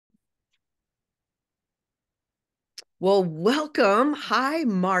Well, welcome. Hi,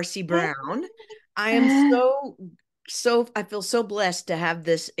 Marci Brown. I am Hey. I feel so blessed to have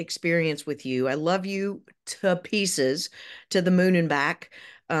this experience with you. I love you to pieces, to the moon and back.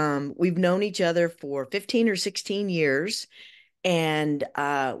 We've known each other for 15 or 16 years, and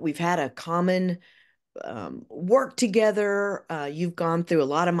we've had a common work together. You've gone through a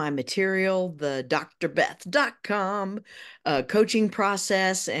lot of my material, the DrBeth.com coaching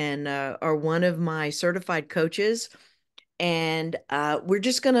process, and are one of my certified coaches, and we're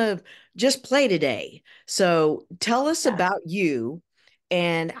just gonna just play today. So tell us Yeah. about you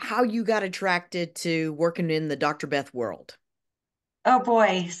and how you got attracted to working in the Dr. Beth world. Oh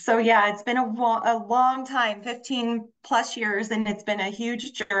boy. So yeah, it's been a long time, 15 plus years, and it's been a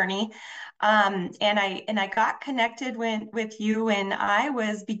huge journey. And I got connected with you when I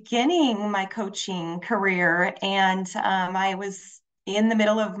was beginning my coaching career, and I was in the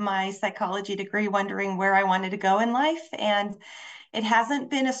middle of my psychology degree, wondering where I wanted to go in life. And it hasn't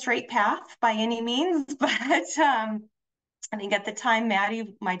been a straight path by any means, but I think at the time,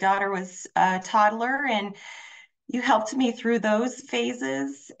 Maddie, my daughter, was a toddler, and you helped me through those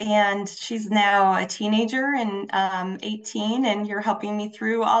phases. And she's now a teenager and 18, and you're helping me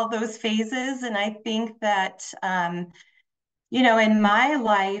through all those phases. And I think that, in my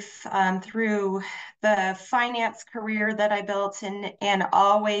life, through the finance career that I built and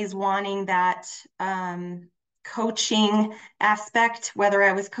always wanting that coaching aspect, whether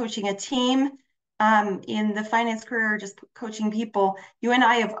I was coaching a team in the finance career or just coaching people, you and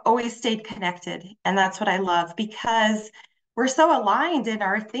I have always stayed connected. And that's what I love because we're so aligned in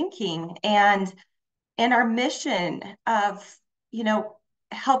our thinking and in our mission of, you know,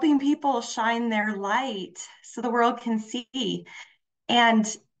 helping people shine their light so the world can see. And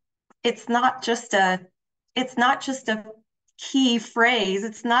it's not just a it's not just a key phrase.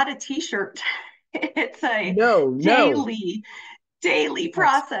 It's not a t-shirt. It's a No, no. daily Yes.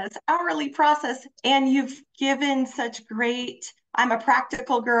 process, hourly process. And you've given such great, I'm a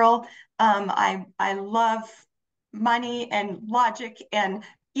practical girl. I love money and logic and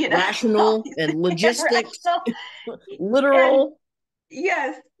all Rational these and and logistics, rational. And literal.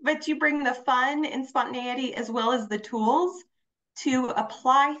 yes, but you bring the fun and spontaneity as well as the tools to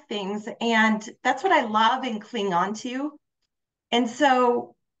apply things. And that's what I love and cling on to. And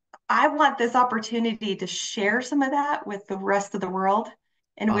so I want this opportunity to share some of that with the rest of the world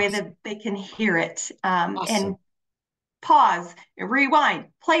in a way Awesome. that they can hear it and Awesome. pause, rewind,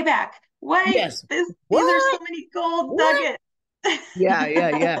 playback. Wait, Yes. these are so What? many gold What? nuggets. Yeah, yeah,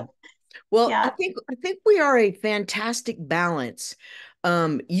 yeah. Well, I Yeah, think I think we are a fantastic balance.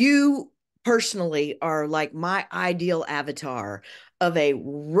 You personally are like my ideal avatar of a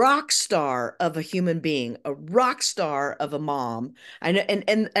rock star of a human being, a rock star of a mom. I know,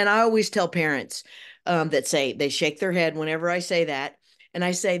 and I always tell parents that say they shake their head whenever I say that, and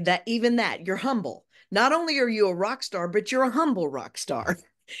I say that even that you're humble. Not only are you a rock star, but you're a humble rock star.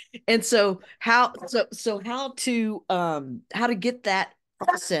 And so how to get that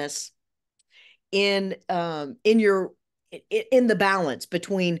process in your in the balance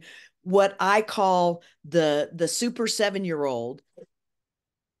between what I call the super 7 year old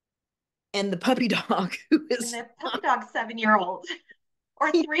and the puppy dog who and is the puppy dog 7 year old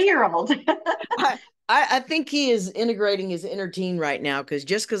or 3 year old. I, I think he is integrating his inner teen right now because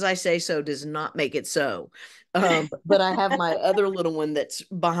just because I say so does not make it so. But I have my other little one that's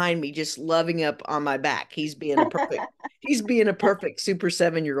behind me just loving up on my back. He's being a perfect super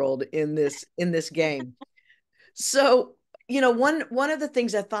 7 year old in this game. So, one of the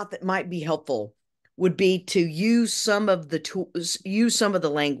things I thought that might be helpful would be to use some of the tools, use some of the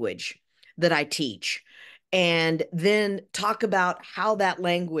language that I teach, and then talk about how that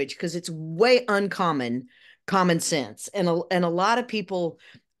language, because it's way uncommon, common sense, and a lot of people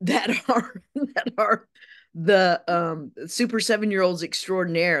that are that are the super 7 year olds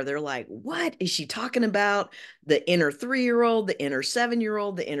extraordinaire, they're like, what is she talking about? The inner 3 year old, the inner 7 year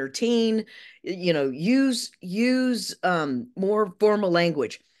old, the inner teen, use more formal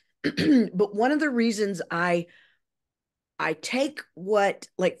language. But one of the reasons I take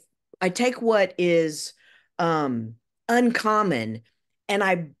I take what is uncommon and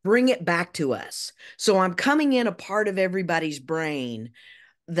I bring it back to us. So I'm coming in a part of everybody's brain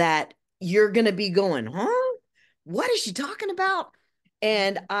that you're going to be going, huh? What is she talking about?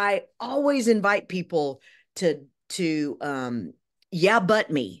 And I always invite people to yeah,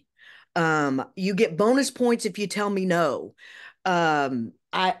 but me. You get bonus points if you tell me no.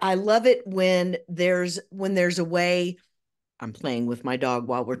 I love it when there's a way. I'm playing with my dog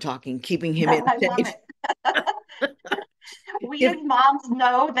while we're talking, keeping him I love entertained. it. we if as moms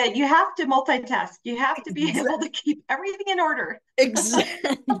know that you have to multitask. You have to be able exa- to keep everything in order.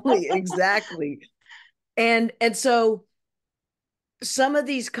 exactly, exactly. And so some of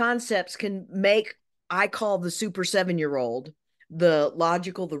these concepts can make, I call the super 7-year old, the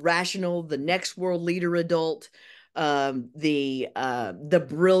logical, the rational, the next world leader adult, the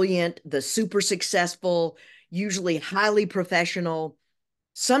brilliant, the super successful, usually highly professional.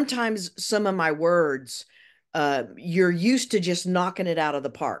 Sometimes some of my words, you're used to just knocking it out of the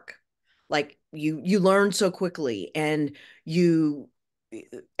park. Like you learn so quickly, and you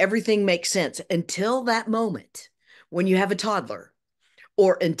everything makes sense until that moment when you have a toddler,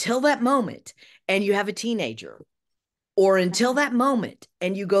 or until that moment and you have a teenager, or until that moment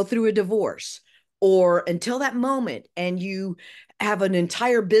and you go through a divorce, or until that moment and you have an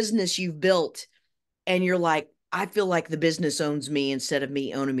entire business you've built, and you're like, I feel like the business owns me instead of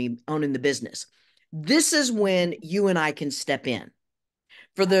me owning the business. This is when you and I can step in.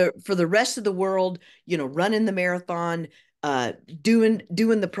 For the rest of the world, running the marathon, uh doing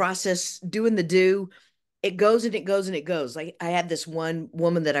the process, doing the do, it goes and it goes and it goes. Like, I had this one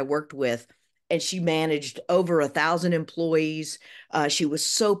woman that I worked with, and she managed over 1,000 employees. She was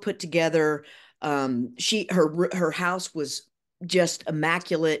so put together. Her house was just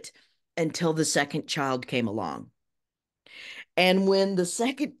immaculate until the second child came along. And when the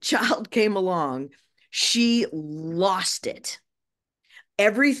second child came along, she lost it.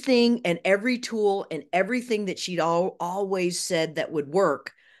 Everything and every tool and everything that she'd always said that would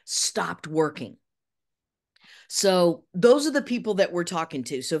work stopped working. So those are the people that we're talking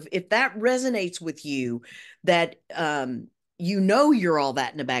to. So if that resonates with you, that you're all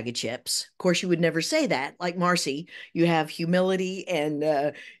that in a bag of chips. Of course, you would never say that. Like Marci, you have humility,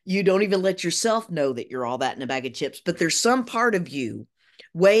 and you don't even let yourself know that you're all that in a bag of chips. But there's some part of you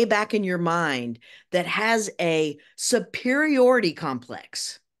way back in your mind that has a superiority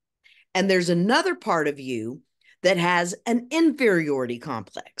complex. And there's another part of you that has an inferiority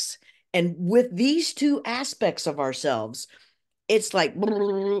complex. And with these two aspects of ourselves, it's like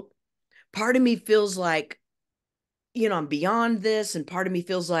part of me feels like, I'm beyond this. And part of me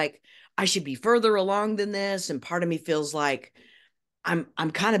feels like I should be further along than this. And part of me feels like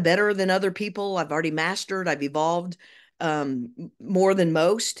I'm kind of better than other people. I've already mastered, I've evolved more than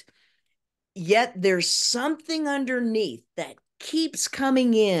most. Yet there's something underneath that keeps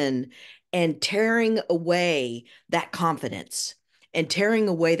coming in and tearing away that confidence, and tearing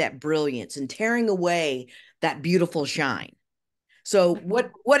away that brilliance, and tearing away that beautiful shine. So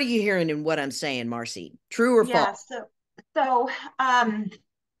Mhm. what are you hearing in what I'm saying, Marci? True or Yeah, false? so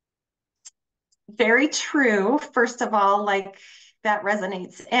very true. First of all, like that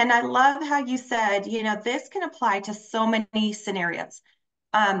resonates. And I love how you said, this can apply to so many scenarios.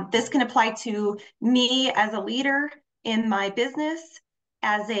 This can apply to me as a leader in my business,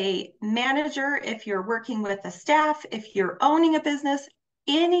 as a manager, if you're working with a staff, if you're owning a business,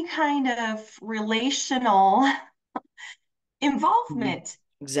 any kind of relational Mhm. involvement.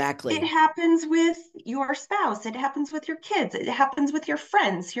 It Exactly. happens with your spouse, it happens with your kids, it happens with your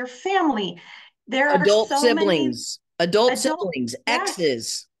friends, your family. There are so many Adult adult, siblings, yes,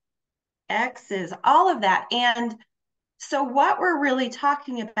 exes. exes, all of that. And so what we're really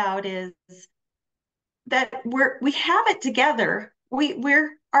talking about is that we have it together.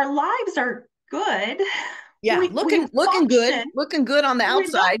 We're our lives are good. Yeah, We looking good, function, looking good on the we look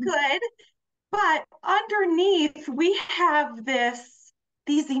outside. good, but underneath we have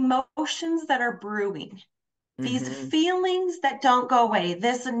these emotions that are brewing, these Hmm. feelings that don't go away,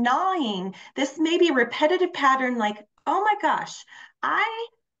 this gnawing, this maybe repetitive pattern like, oh my gosh, I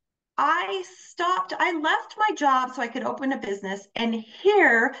I left my job so I could open a business, and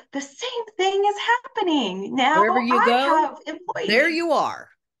here the same thing is happening. Now Wherever you I go, have there employees. you are.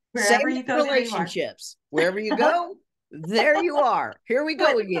 Same Wherever you with go, there you are. relationships. Wherever you go, there you are. Here we So go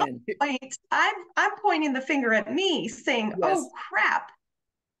at some again. point, I'm pointing the finger at me, saying, Yes. "Oh crap,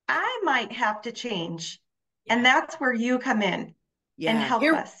 I might have to change," and Yeah. that's where you come in and Yeah. help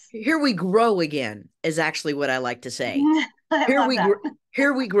us. Here we grow again is actually what I like to say. I Here love we that. gr-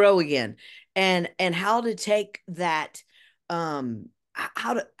 here we grow again. And how to take that, how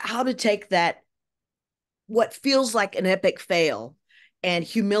to take that, what feels like an epic fail, and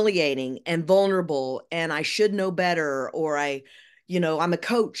humiliating and vulnerable, and I should know better, or I'm a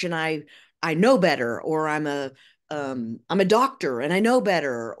coach and I know better, or I'm a doctor and I know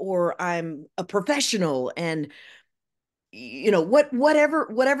better, or I'm a professional, and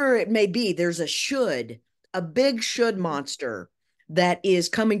whatever it may be, there's a big should monster that is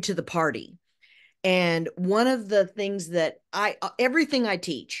coming to the party. And one of the things that everything I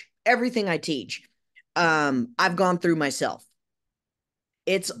teach, I've gone through myself.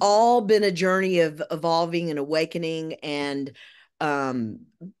 it's all been a journey of evolving and awakening and um,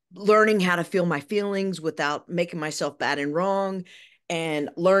 learning how to feel my feelings without making myself bad and wrong, and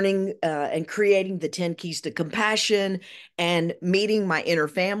learning and creating the 10 keys to compassion, and meeting my inner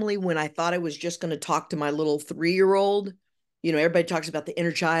family when I thought I was just going to talk to my little 3-year old. You know, everybody talks about the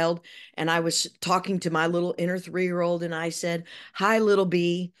inner child. And I was talking to my little inner 3-year old, and I said, "Hi, little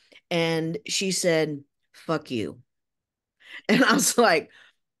B." And she said, "Fuck you." And I was like,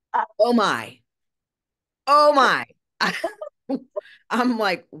 Uh, oh my, oh my. I, I'm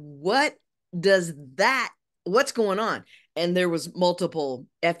like, what does that, what's going on? And there was multiple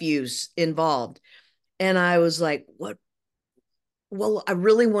FUs involved. And I was like, what? Well, I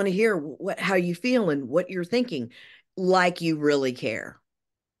really want to hear how you feel and what you're thinking. Like you really care.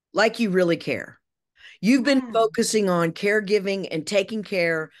 Like you really care. You've been mm, focusing on caregiving and taking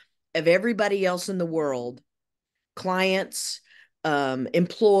care of everybody else in the world, clients,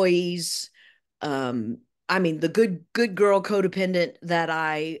 employees. Um, I mean, the good girl codependent that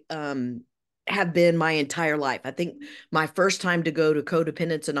I have been my entire life. I think my first time to go to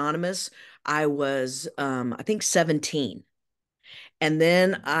Codependence Anonymous, I was I think 17. And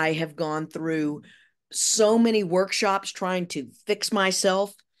then I have gone through so many workshops trying to fix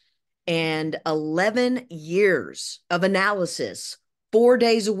myself, and 11 years of analysis, 4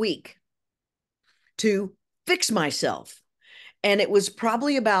 days a week to fix myself. And it was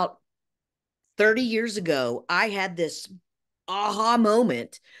probably about 30 years ago, I had this aha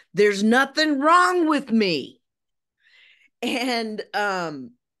moment. There's nothing wrong with me. And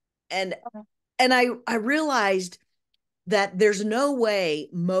and and I realized that there's no way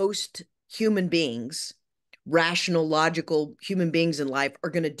most human beings, rational, logical human beings in life, are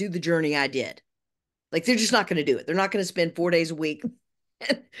going to do the journey I did. Like, they're just not going to do it. They're not going to spend 4 days a week.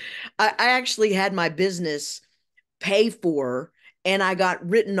 I actually had my business pay for, and I got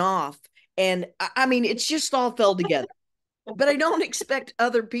written off. And I mean, it's just all fell together. But I don't expect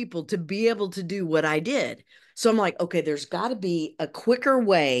other people to be able to do what I did. So I'm like, okay, there's got to be a quicker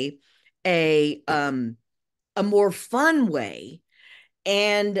way, a more fun way,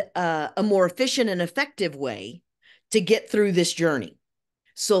 and a more efficient and effective way to get through this journey.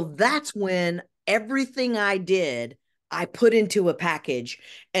 So that's when everything I did, I put into a package.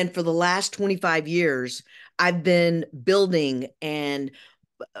 And for the last 25 years, I've been building. And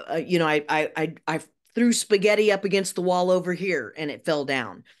I threw spaghetti up against the wall over here and it fell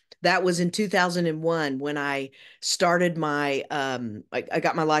down. That was in 2001 when I started my I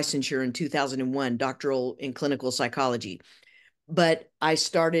got my licensure in 2001, doctoral in clinical psychology. But I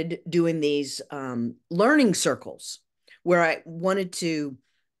started doing these learning circles where I wanted to,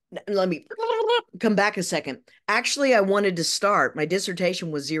 let me come back a second. Actually, I wanted to start, my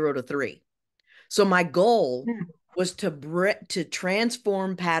dissertation was 0 to 3. So my goal mm, was to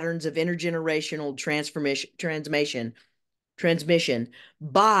transform patterns of intergenerational transmission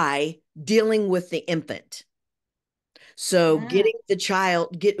by dealing with the infant. So mm. getting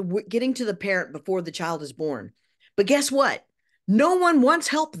to the parent before the child is born. But guess what? No one wants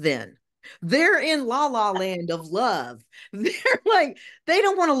help then. They're in la la land of love. They're like, they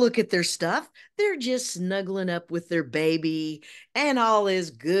don't want to look at their stuff. They're just snuggling up with their baby, and all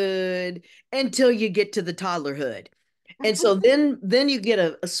is good until you get to the toddlerhood. And so then you get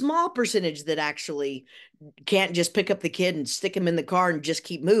a small percentage that actually can't just pick up the kid and stick him in the car and just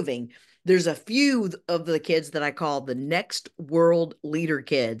keep moving. There's a few of the kids that I call the next world leader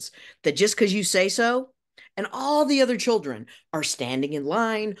kids, that just because you say so, and all the other children are standing in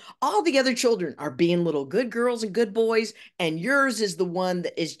line, all the other children are being little good girls and good boys, and yours is the one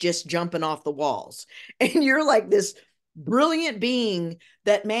that is just jumping off the walls. And you're like this brilliant being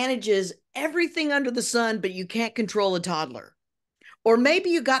that manages everything under the sun, but you can't control a toddler. Or maybe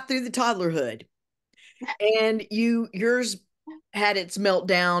you got through the toddlerhood and yours had its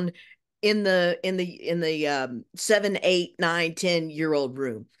meltdown in the 7, 8, 9, 10-year-old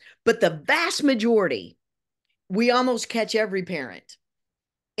room. But the vast majority, we almost catch every parent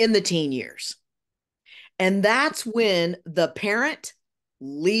in the teen years. And that's when the parent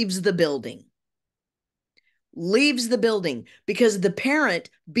leaves the building. Leaves the building because the parent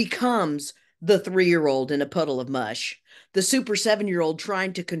becomes the 3-year old in a puddle of mush, the super 7-year old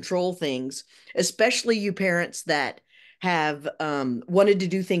trying to control things, especially you parents that have wanted to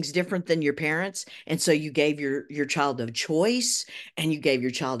do things different than your parents. And so you gave your child a choice, and you gave your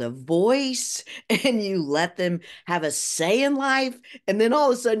child a voice, and you let them have a say in life. And then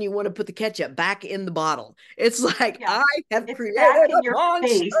all of a sudden you want to put the ketchup back in the bottle. It's like, Yeah, I have it's created back a in your monster.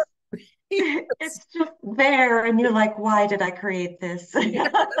 face. It's just there, and you're like, why did I create this?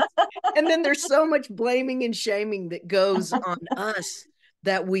 And then there's so much blaming and shaming that goes on us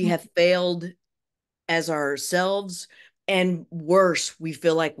that we have failed as ourselves, and worse, we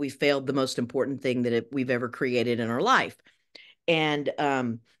feel like we failed the most important thing that we've ever created in our life. And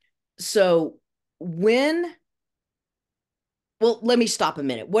so when well, let me stop a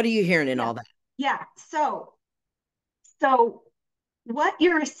minute. What are you hearing in Yeah. all that? Yeah. So what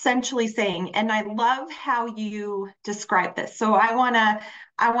you're essentially saying, and I love how you describe this. So I want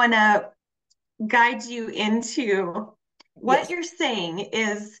to guide you into what Yes. you're saying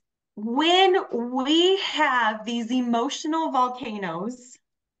is when we have these emotional volcanoes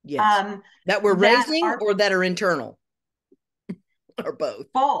Yes. um, That we're that raising are or that are internal or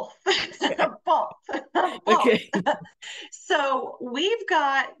both. both, Yeah. both, both. Okay. So we've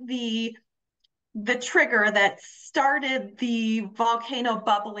got the trigger that started the volcano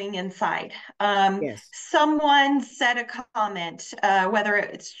bubbling inside. Yes. Someone said a comment, whether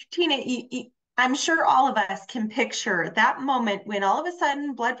it's Tina, I'm sure all of us can picture that moment when all of a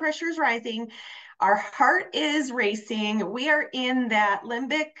sudden blood pressure is rising, our heart is racing, we are in that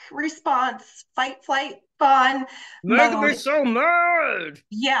limbic response, fight, flight, fawn Making me mode. so mad.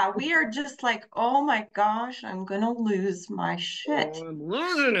 Yeah, we are just like, oh my gosh, I'm gonna lose my shit. Oh, I'm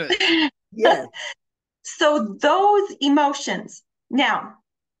losing it. Yes. So those emotions. Now,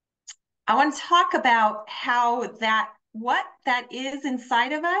 I want to talk about how what that is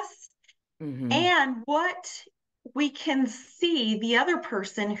inside of us Hmm. and what we can see the other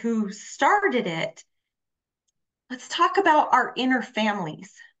person who started it. Let's talk about our inner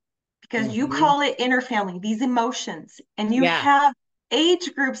families because you Hmm. call it inner family, these emotions, and you Yeah. have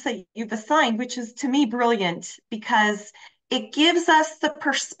age groups that you've assigned, which is to me brilliant because it gives us the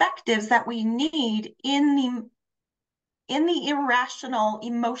perspectives that we need in the irrational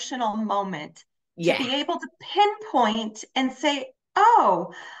emotional moment to Yeah. be able to pinpoint and say,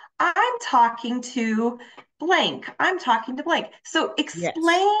 oh, I'm talking to blank. I'm talking to blank. So Yes.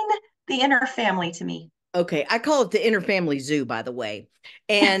 explain the inner family to me. Okay, I call it the interfamily zoo, by the way.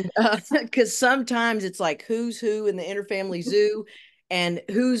 And because sometimes it's like who's who in the interfamily zoo and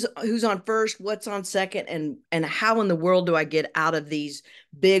who's on first, what's on second, and how in the world do I get out of these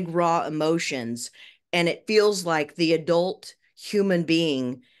big raw emotions? And it feels like the adult human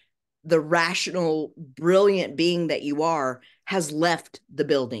being, the rational, brilliant being that you are, has left the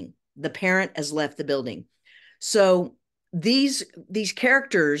building. The parent has left the building. So these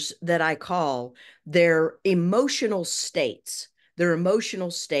characters that I call, they're emotional states, they're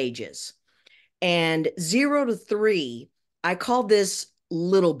emotional stages. And 0 to 3, I call this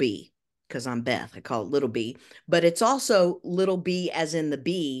little b because I'm Beth. I call it little b, but it's also little b as in the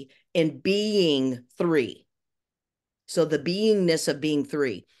bee in being three. So the beingness of being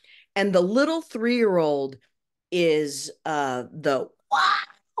three. And the little 3 year old is the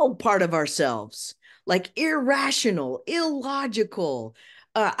wow part of ourselves, like irrational, illogical.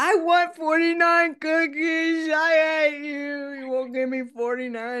 I want 49 cookies. I hate you. You won't give me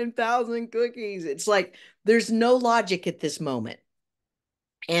 49,000 cookies. It's like there's no logic at this moment.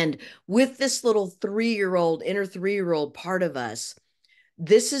 And with this little 3 year old, inner 3 year old part of us,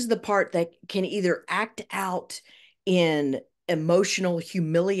 this is the part that can either act out in emotional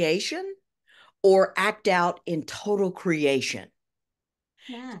humiliation or act out in total creation.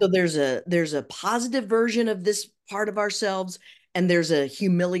 Hmm. So there's a positive version of this part of ourselves, and there's a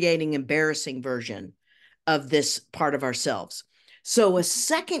humiliating, embarrassing version of this part of ourselves. So a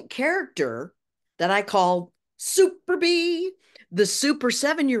second character that I call Super B, the super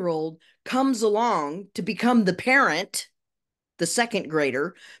 7 year old, comes along to become the parent, the second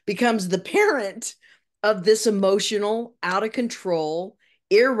grader becomes the parent of this emotional, out of control,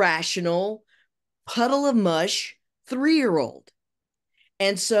 irrational puddle of mush 3 year old.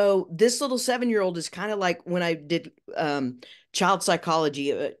 And so this little 7 year old is kind of like when I did child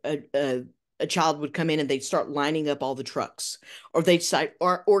psychology, a child would come in and they'd start lining up all the trucks, or they'd start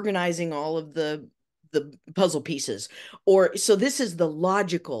organizing all of the puzzle pieces. Or so this is the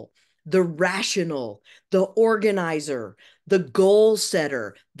logical, the rational, the organizer, the goal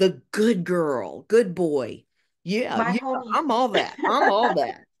setter, the good girl, good boy. Yeah, My yeah, homie. I'm all that. I'm all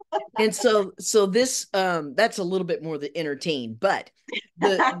that. And so this that's a little bit more the entertain, but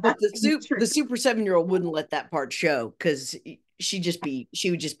the True. super 7 year old wouldn't let that part show because she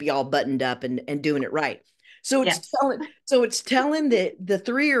would just be all buttoned up and doing it right. Yes. So it's telling the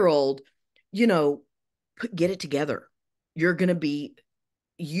 3 year old, you know, get it together. You're gonna be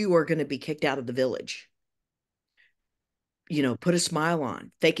you are gonna be kicked out of the village. Put a smile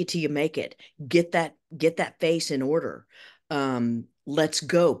on, fake it till you make it, get that face in order. Let's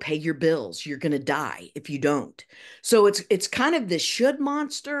go, pay your bills. You're gonna die if you don't. So it's kind of this should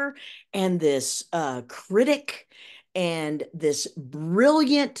monster and this critic and this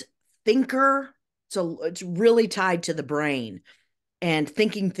brilliant thinker. So it's really tied to the brain and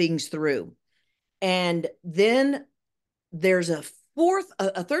thinking things through. And then there's a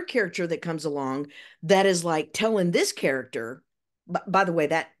third character that comes along that is like telling this character, by the way,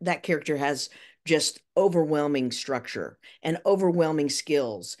 that character has just overwhelming structure and overwhelming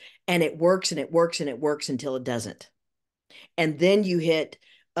skills, and it works and it works and it works until it doesn't. And then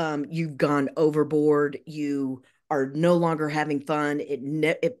you've gone overboard, you are no longer having fun.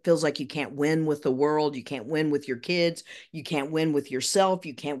 It feels like you can't win with the world, you can't win with your kids, you can't win with yourself,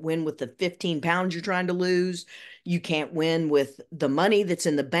 you can't win with the 15 pounds you're trying to lose, you can't win with the money that's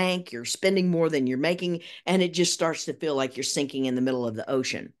in the bank, you're spending more than you're making, and it just starts to feel like you're sinking in the middle of the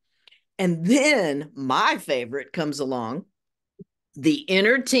ocean. And then my favorite comes along, the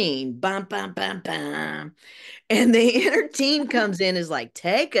inner teen. Bum, bum, bum, bum. And the inner teen comes in is like,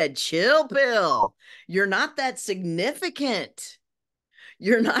 take a chill pill. You're not that significant.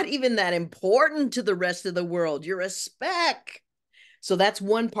 You're not even that important to the rest of the world. You're a speck. So that's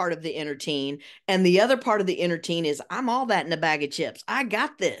one part of the inner teen. And the other part of the inner teen is, I'm all that in a bag of chips. I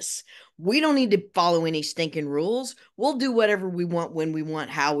got this. We don't need to follow any stinking rules. We'll do whatever we want, when we want,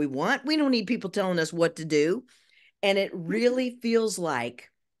 how we want. We don't need people telling us what to do. And it really feels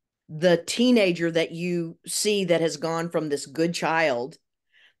like the teenager that you see that has gone from this good child,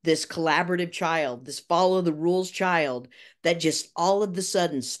 this collaborative child, this follow the rules child, that just all of the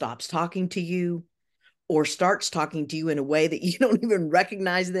sudden stops talking to you or starts talking to you in a way that you don't even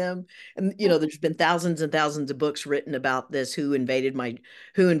recognize them. And there's been thousands and thousands of books written about this, who invaded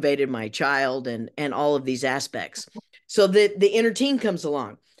my child, and all of these aspects. So the inner teen comes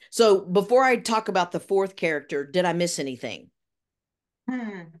along. So before I talk about the fourth character, did I miss anything?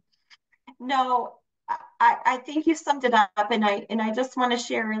 Hmm. No, I think you summed it up, and I just want to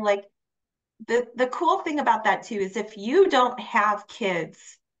share like the cool thing about that too is if you don't have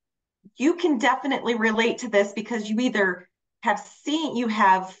kids, you can definitely relate to this because you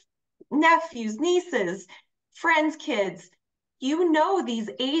have nephews, nieces, friends, kids. You know these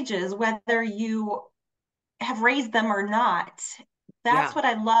ages, whether you have raised them or not. Yeah. That's what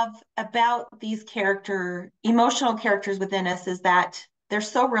I love about these emotional characters within us, is that they're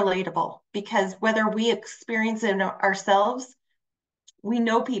so relatable because whether we experience it ourselves, we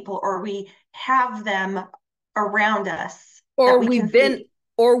know people or we have them around us or that we can we've been say,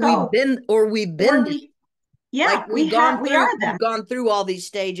 go, or we've been or there. yeah, Like we are we've them. gone through all these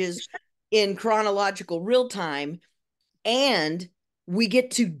stages in chronological real time, and we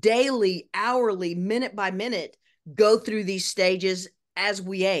get to daily, hourly, minute by minute go through these stages as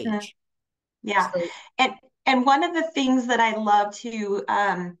we Mm, age. yeah. So And and one of the things that I love to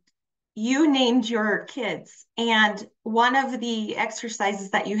you named your kids. And one of the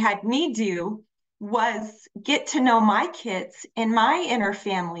exercises that you had me do was get to know my kids and my inner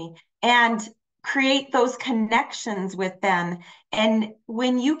family and create those connections with them. And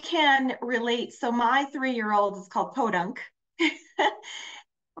when you can relate, so my 3-year-old is called Podunk.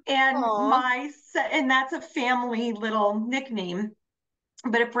 aw, And that's a family little nickname,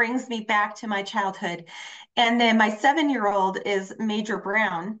 but it brings me back to my childhood. And then my 7-year-old is Major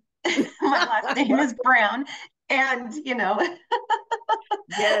Brown. My last name is Brown. And,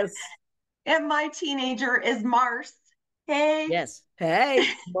 yes, and my teenager is Mars. Hey, yes. Hey,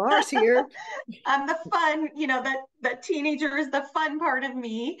 Mars here. I'm the fun, that teenager is the fun part of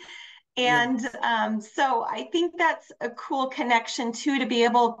me. And Yes, so I think that's a cool connection too, to be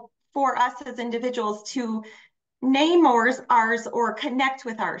able for us as individuals to name ours or connect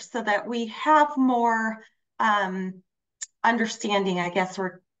with ours so that we have more understanding, I guess,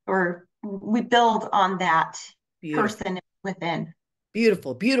 or we build on that beautiful, person within.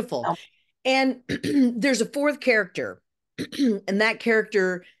 beautiful, beautiful. So, And there's a fourth character, and that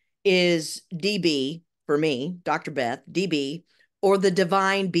character is DB for me, Dr. Beth, DB, or the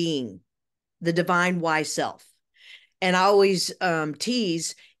divine being, the divine wise self. And I always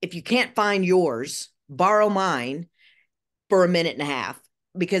tease, if you can't find yours, borrow mine for a minute and a half,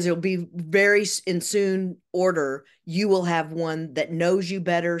 because it'll be very in soon order. You will have one that knows you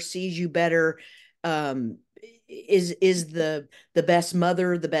better, sees you better, um, is the best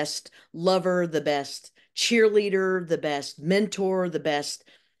mother, the best lover, the best cheerleader, the best mentor, the best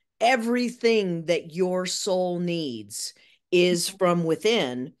everything that your soul needs is from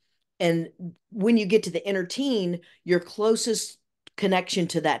within. And when you get to the inner teen, your closest connection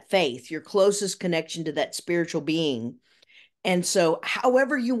to that faith, your closest connection to that spiritual being. And so,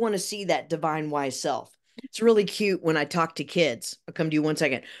 however you want to see that divine wise self, it's really cute when I talk to kids. I'll come to you one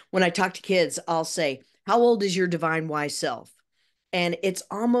second. When I talk to kids, I'll say, how old is your divine wise self? And it's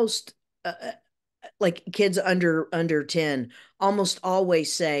almost like kids under 10 almost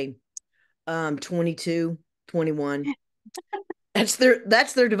always say 22, 21. That's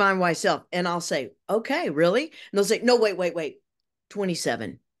their divine wise self. And I'll say, okay, really? And they'll say, no, wait,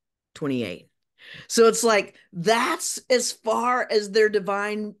 27, 28. So it's like that's as far as their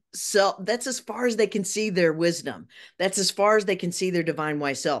divine self, that's as far as they can see their wisdom. That's as far as they can see their divine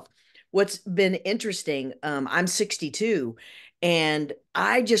wise self. What's been interesting, I'm 62, and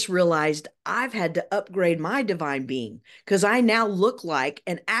I just realized I've had to upgrade my divine being because I now look like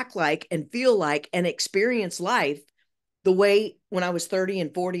and act like and feel like and experience life the way when I was 30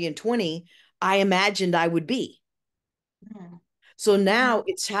 and 40 and 20, I imagined I would be. So now Mhm.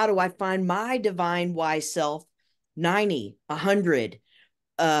 it's how do I find my divine wise self 90, 100?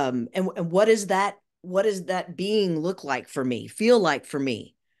 And what does that being look like for me, feel like for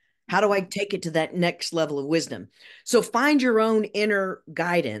me? How do I Mhm. take it to that next level of wisdom? So find your own inner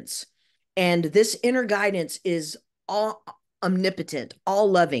guidance. And this inner guidance is all omnipotent, all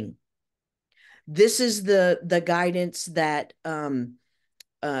loving. This is the guidance that no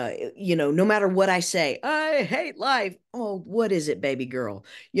matter what I say, I hate life. Oh, what is it, baby girl?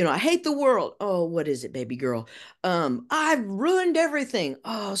 I hate the world. Oh, what is it, baby girl? I've ruined everything.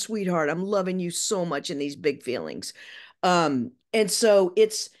 Oh, sweetheart, I'm loving you so much in these big feelings. And so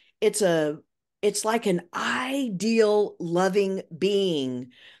it's a it's like an ideal loving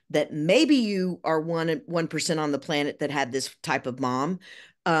being that maybe you are 1% on the planet that had this type of mom.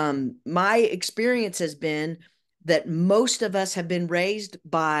 My experience has been that most of us have been raised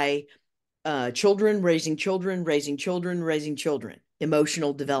by children raising children, raising children, raising children,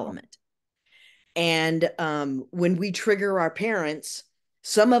 emotional development. And when we trigger our parents,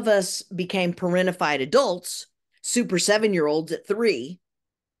 some of us became parentified adults, super 7 year olds at 3,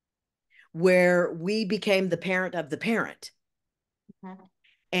 where we became the parent of the parent. Mhm.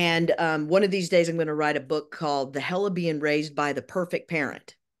 And one of these days, I'm going to write a book called The Hell of Being Raised by the Perfect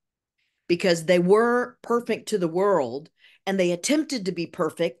Parent, because they were perfect to the world and they attempted to be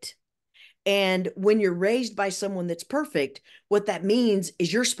perfect. And when you're raised by someone that's perfect, what that means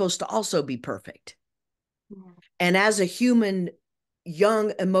is you're supposed to also be perfect. Mhm. And as a human,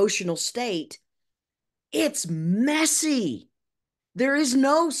 young, emotional state, it's messy. There is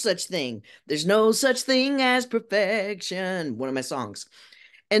no such thing. There's no such thing as perfection. One of my songs.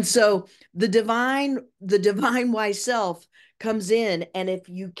 And so the divine wise self comes in. And if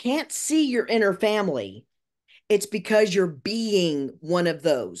you can't see your inner family, it's because you're being one of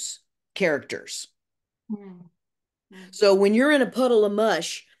those characters. Mhm. Mhm. So when you're in a puddle of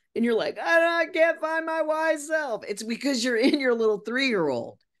mush and you're like, I can't find my wise self, it's because you're in your little 3 year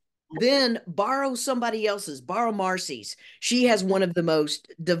old. Then borrow somebody else's, borrow Marci's. She has one of the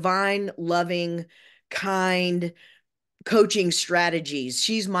most divine, loving, kind, coaching strategies.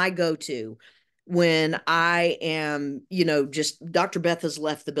 She's my go-to when I am, just Dr. Beth has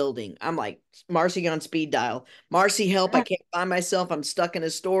left the building. I'm like, Marci on speed dial. Marci, help. I can't find myself. I'm stuck in a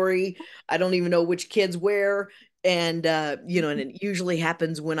story. I don't even know which kids where. And, and it usually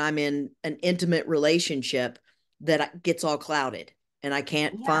happens when I'm in an intimate relationship that gets all clouded and I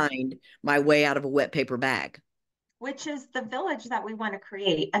can't Yeah, find my way out of a wet paper bag. which is the village that we want to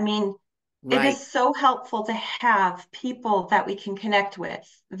create. I mean, it Right. is so helpful to have people that we can connect with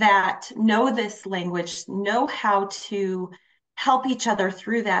that know this language, know how to help each other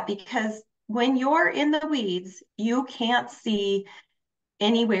through that. Because when you're in the weeds, you can't see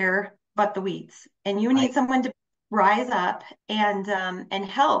anywhere but the weeds, and you need Right. someone to rise up and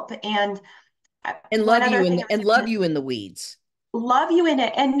help. And And one love other you thing in I was and going love to you in the weeds. love you in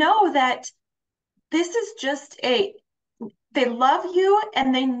it, and know that this is just a they love you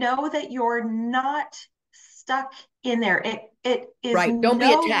and they know that you're not stuck in there. It is Right. Don't be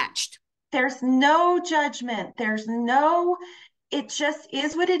no attached. there's no judgment. There's no it just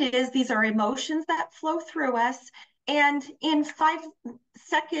is what it is. These are emotions that flow through us. And in 5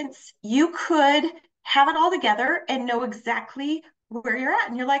 seconds, you could have it all together and know exactly where you're at.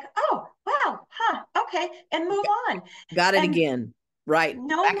 And you're like, oh, wow, huh, okay, and move on. Got it And again. Right.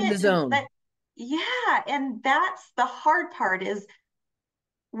 no Back in the zone. that yeah, and that's the hard part is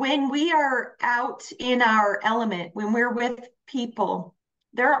when we are out in our element, when we're with people,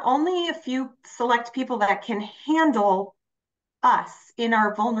 there are only a few select people that can handle us in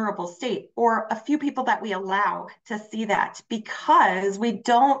our vulnerable state, or a few people that we allow to see that because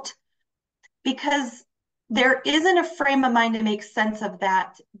there isn't a frame of mind to make sense of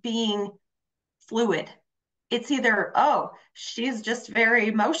that being fluid. It's either, oh, she's just very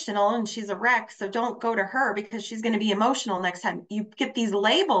emotional and she's a wreck, so don't go to her because she's going to be emotional next time. You get these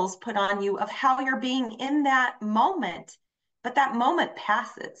labels put on you of how you're being in that moment, but that moment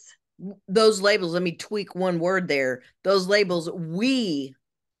passes. those labels, let me tweak one word there. Those labels we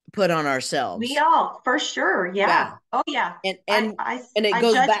put on We ourselves. all, for sure. Yeah. Yeah. Oh yeah. And I and I and it I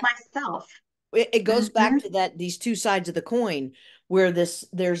goes judge back myself. it goes Hmm. back to that these two sides of the coin where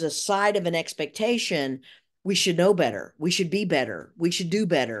there's a side of an expectation. We should know better, we should be better, we should do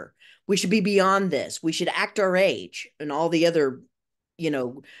better, we should be beyond this, we should act our age, and all the other, you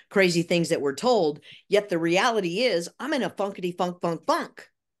know, crazy things that we're told. Yet the reality is I'm in a funkety funk.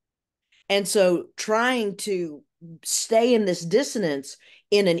 And so trying to stay in this dissonance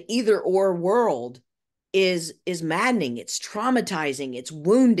in an either or world is maddening, it's traumatizing, it's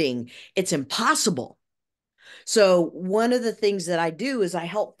wounding, it's impossible. So one of the things that I do is I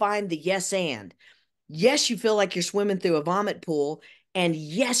help find the yes and. Yes, you feel like you're swimming through a vomit pool, and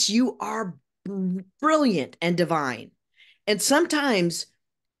yes, you are brilliant and divine. And sometimes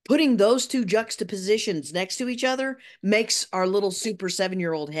putting those two juxtapositions next to each other makes our little super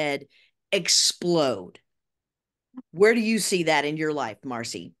 7-year-old head explode. Where do you see that in your life,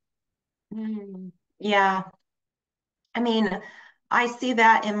 Marci? Yeah. I mean, I see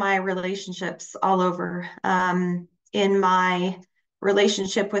that in my relationships all over. In my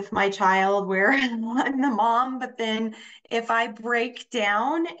relationship with my child, where I'm the mom, but then if I break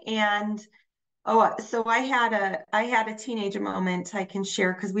down and oh, so I had a teenager moment I can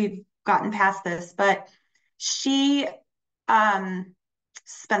share because we've gotten past this, but she um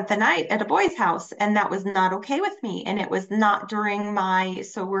spent the night at a boy's house, and that was not okay with me. And it was not during my,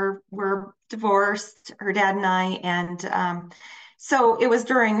 so we're divorced, her dad and I, and so it was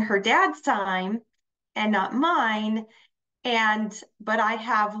during her dad's time and not mine. And but I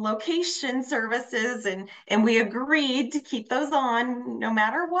have location services, and we agreed to keep those on no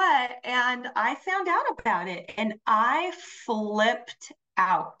matter what. And I found out about it and I flipped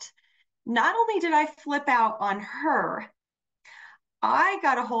out. Not only did I flip out on her, I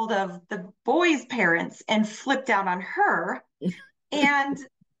got a hold of the boy's parents and flipped out on her. And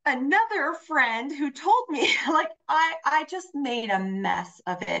another friend who told me, like, I just made a mess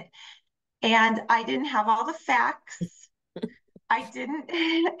of it. And I didn't have all the facts. I didn't,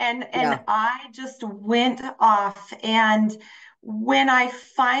 and Yeah. I just went off. And when I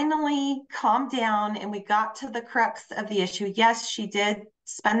finally calmed down and we got to the crux of the issue, yes, she did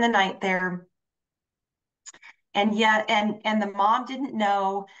spend the night there. And yet, and the mom didn't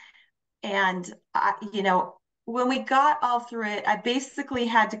know. And when we got all through it, I basically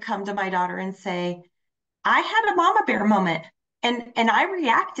had to come to my daughter and say, I had a mama bear moment, and I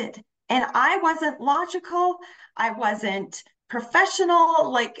reacted, and I wasn't logical, I wasn't professional.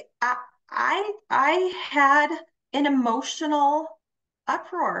 Like I had an emotional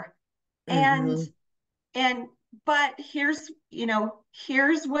uproar. And Mm-hmm. and but here's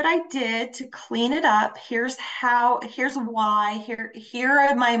what I did to clean it up. Here's why. Here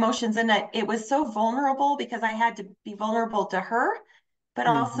are my emotions. And it was so vulnerable because I had to be vulnerable to her, but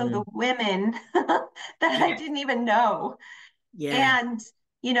also Mm-hmm. the women that I Yeah. didn't even know. Yeah. And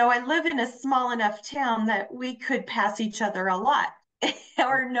I live in a small enough town that we could pass each other a lot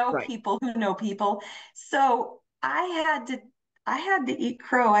or know Right. people who know people. So I had to eat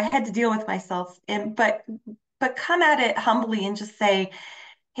crow. I had to deal with myself, and but come at it humbly and just say,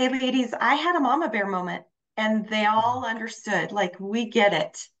 "Hey ladies, I had a mama bear moment." And they all understood, like, we get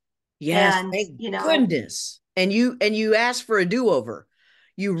it. Yes, And thank goodness. And you asked for a do-over.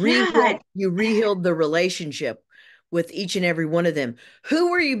 yeah, You rehealed the relationship with each and every one of them. Who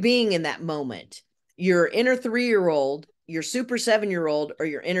were you being in that moment? Your inner 3-year-old, your super 7-year-old, or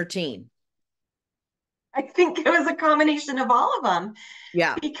your inner teen? I think it was a combination of all of them,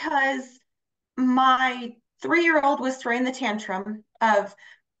 Yeah. because my 3-year-old was throwing the tantrum of,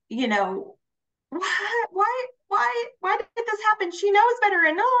 you know, why did this happen? She knows better,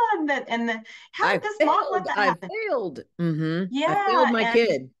 and how did this mom let that I happen? failed. Mm-hmm. I failed Yeah, my and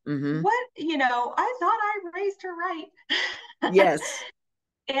kid. Mm-hmm. I thought I raised her right. Yes.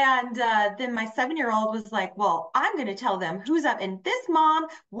 And then my 7-year-old was like, "Well, I'm going to tell them who's up." And this mom,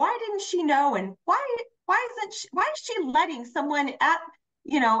 why didn't she know? And why is she letting someone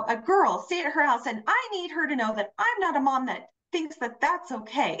a girl stay at her house? And I need her to know that I'm not a mom that thinks that that's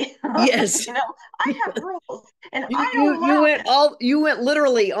okay. Yes. I have rules, and You I you don't you allow went all you went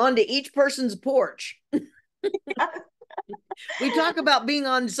literally onto each person's porch. this. We talk about being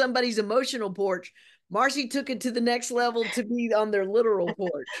on somebody's emotional porch. Marci took it to the next level to be on their literal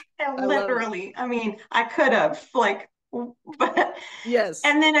porch. And I love it. literally, I mean, I could have like, but Yes.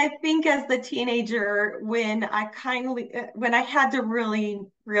 and then I think as the teenager, when I had to really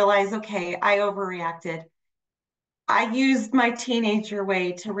realize, okay, I overreacted. I used my teenager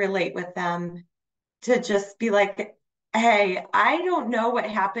way to relate with them, to just be like, Hey, I don't know what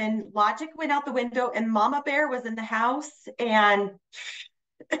happened. Logic went out the window and Mama Bear was in the house and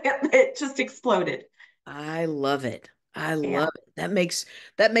it just exploded. I love it. I Yeah. love it.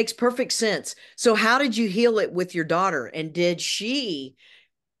 That makes perfect sense. So how did you heal it with your daughter? And did she,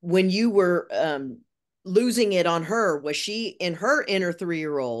 when you were losing it on her, was she in her inner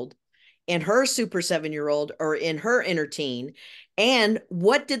 3-year old, in her super 7-year old, or in her inner teen? And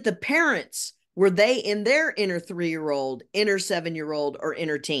what did the parents, were they in their inner 3-year old, inner 7-year old, or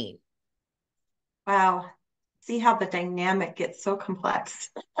inner teen? Wow. See how the dynamic gets so complex.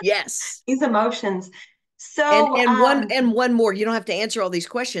 Yes. These emotions. And So, and one and one more. You don't have to answer all these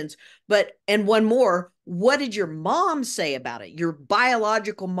questions, but and one more. What did your mom say about it? Your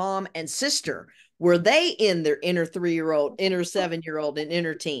biological mom and sister, were they in their inner 3-year old, inner 7-year old, and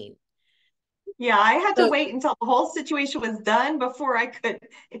inner teen? yeah, I had to So wait until the whole situation was done before I could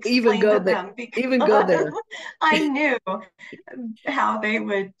even explain go to there, them because even go there. I knew how they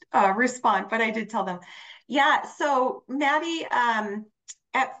would respond, but I did tell them. Yeah, so Maddie,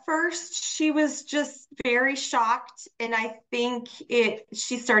 at first she was just very shocked, and I think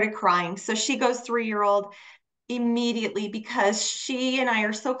she started crying. So she goes 3 year old immediately because she and I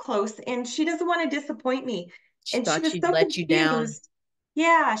are so close and she doesn't want to disappoint me. She And she thought was she'd so let you down. confused.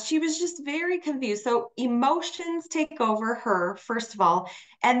 Yeah, she was just very confused. So emotions take over her, first of all.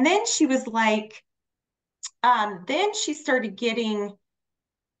 And then she was like, then she started getting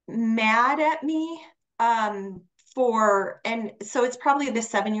mad at me and so it's probably the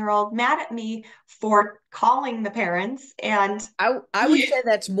 7 year old mad at me for calling the parents. And I would say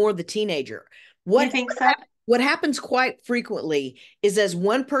that's more the teenager. you think so? What happens quite frequently is, as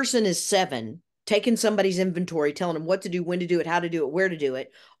one person is 7, taking somebody's inventory, telling them what to do, when to do it, how to do it, where to do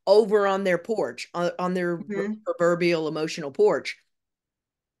it, over on their porch, on their Mhm. proverbial emotional porch.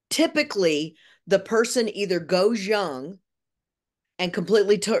 Typically, the person either goes young and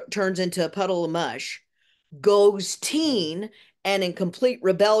completely turns into a puddle of mush, goes teen and in complete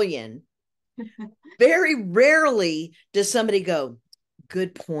rebellion. Very rarely does somebody go,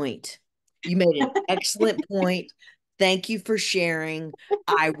 good point. You made an excellent point. Thank you for sharing.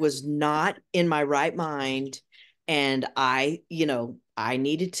 I was not in my right mind. And I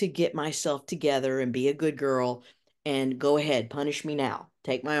needed to get myself together and be a good girl. And go ahead, punish me now.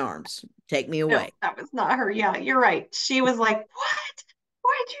 Take my arms, take me No, away. that was not her. Yeah, you're right. She was like, "What?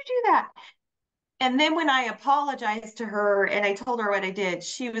 Why'd you do that?" And then when I apologized to her and I told her what I did,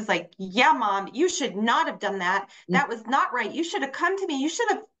 she was like, "Yeah, mom, you should not have done that. That was not right. You should have come to me. You should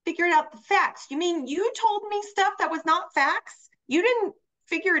have figured out the facts. You mean you told me stuff that was not facts? You didn't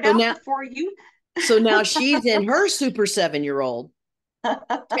figure it So out now, before you." so now she's in her super 7-year old,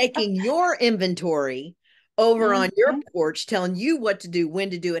 taking your inventory over on your Mhm. porch, telling you what to do, when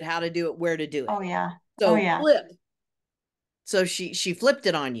to do it, how to do it, where to do it. Oh yeah. Oh So yeah. flip. So she flipped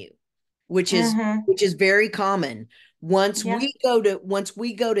it on you, which is Hmm. which is very common. Yeah. Once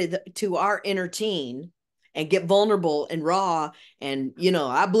we go to our inner teen and get vulnerable and raw, and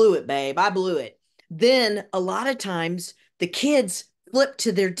I blew it, babe. I blew it. Then a lot of times the kids flip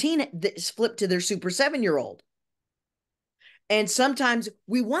to their super 7-year old. And sometimes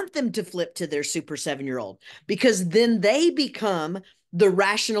we want them to flip to their super 7-year old, because then they become the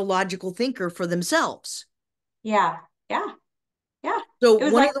rational, logical thinker for themselves. Yeah. Yeah. Yeah. So It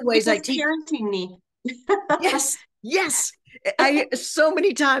was one like of the he ways I was teach, parenting me. yes, yes. I so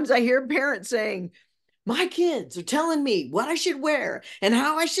many times I hear parents saying, my kids are telling me what I should wear and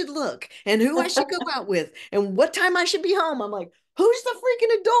how I should look and who I should go out with and what time I should be home. I'm like, who's the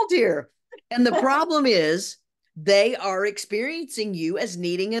freaking adult here? And the problem is they are experiencing you as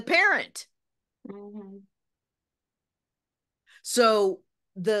needing a parent. Mhm. So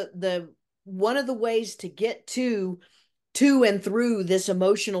the one of the ways to get to and through this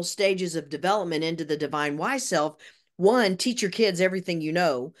emotional stages of development into the divine wise self, one, teach your kids everything you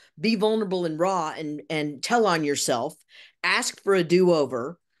know, be vulnerable and raw, and tell on yourself, ask for a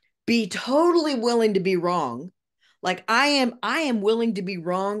do-over, be totally willing to be wrong. Like I am willing to be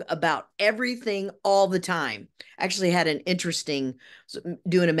wrong about everything all the time. Actually had an interesting,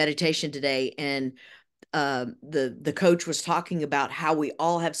 doing a meditation today, and the coach was talking about how we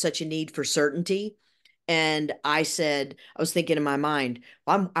all have such a need for certainty. And I said, I was thinking in my mind,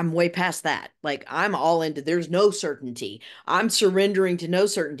 I'm way past that. Like I'm all into there's no certainty. I'm surrendering to no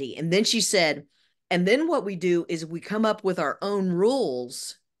certainty. And then she said, and then what we do is we come up with our own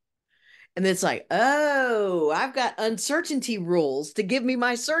rules. And it's like, oh, I've got uncertainty rules to give me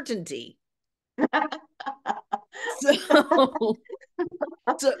my certainty. So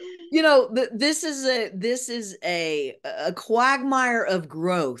so this is a quagmire of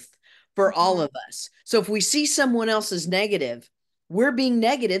growth for all Mhm. of us. So if we see someone else as negative, we're being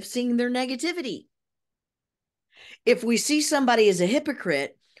negative, seeing their negativity. If we see somebody as a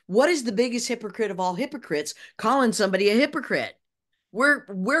hypocrite, what is the biggest hypocrite of all hypocrites? Calling somebody a hypocrite.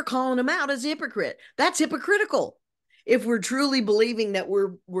 We're calling them out as a hypocrite. That's hypocritical. If we're truly believing that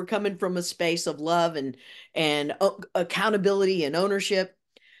we're coming from a space of love and accountability and ownership.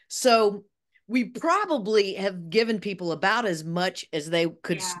 So we probably have given people about as much as they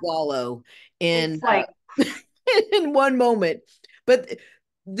could Yeah. swallow in It's like, in one moment. But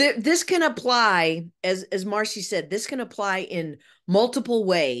this can apply, as Marci said, this can apply in multiple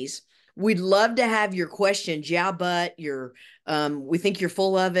ways. We'd love to have your questions. Yeah, but we think you're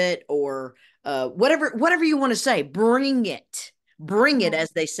full of it, or whatever you want to say. Bring it, mhm, as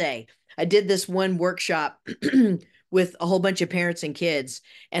they say. I did this one workshop with a whole bunch of parents and kids,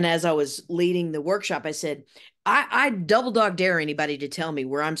 and as I was leading the workshop, I said, I double dog dare anybody to tell me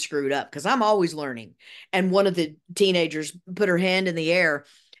where I'm screwed up because I'm always learning. And one of the teenagers put her hand in the air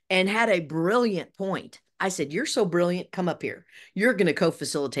and had a brilliant point. I said, "You're so brilliant. Come up here. You're going to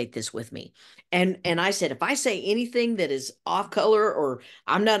co-facilitate this with me." And I said, if I say anything that is off color or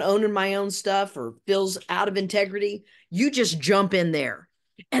I'm not owning my own stuff or feels out of integrity, you just jump in there.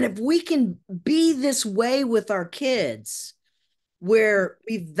 And if we can be this way with our kids, where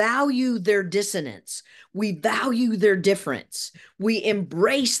we value their dissonance, we value their difference, we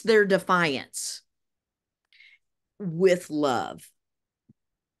embrace their defiance with love.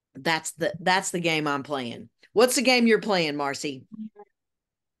 That's the game I'm playing. What's the game you're playing, Marci?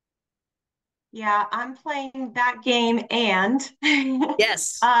 yeah, I'm playing that game and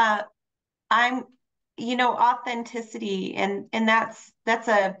Yes. uh I'm, authenticity, and that's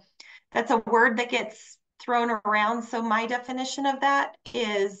a word that gets thrown around. So my definition of that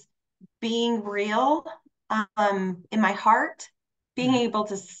is being real, in my heart, being Mhm. able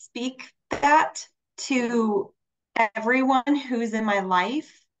to speak that to everyone who's in my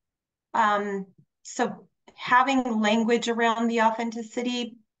life. Um, so having language around the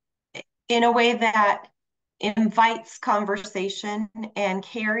authenticity in a way that invites conversation and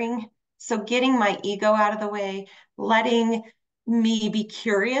caring. So getting my ego out of the way, letting me be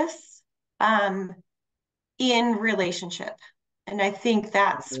curious, um, in relationship. And I think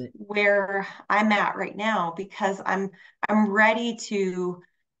that's where I'm at right now because I'm ready to.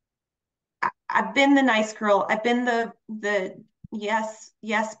 I've been the nice girl. I've been the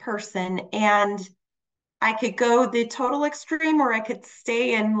yes person, and I could go the total extreme, or I could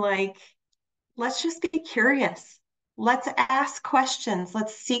stay in like, let's just be curious. Let's ask questions.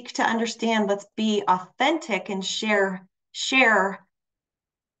 Let's seek to understand. Let's be authentic and share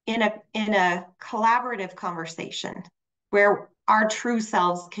in a collaborative conversation where our true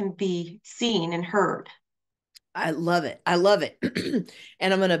selves can be seen and heard. I love it. I love it.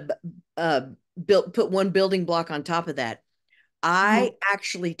 And I'm going to put one building block on top of that. I Mhm.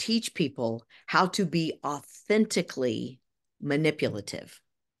 actually teach people how to be authentically manipulative.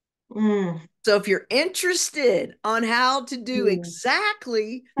 Mm. So if you're interested on how to do Mm.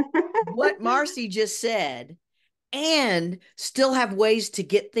 exactly what Marci just said, and still have ways to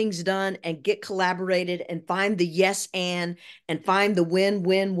get things done and get collaborated and find the yes and find the win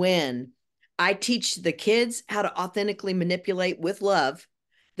win win. I teach the kids how to authentically manipulate with love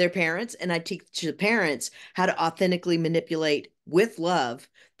their parents, and I teach the parents how to authentically manipulate with love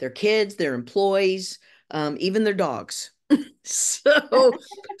their kids, their employees, even their dogs.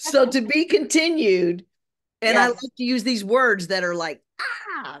 So to be continued. And I like Yes. to use these words that are like,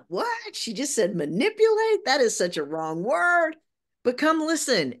 what? She just said manipulate? That is such a wrong word. But come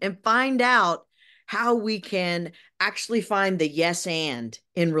listen and find out how we can actually find the yes and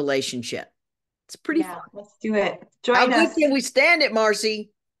in relationship. It's pretty fun. Yeah. Let's do it. How Join good us. can we stand it, Marci?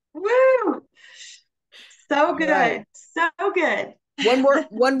 Woo! So All right. good. So good.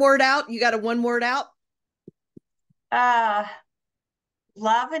 One word out. You got a one word out? uh,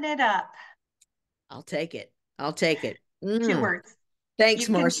 Loving it up. I'll take it. I'll take it. Two words. Thanks,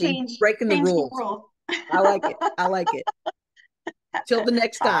 You can Marci. change Breaking the change the rules. world. I like it. I like it. Till the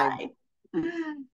next time. Bye.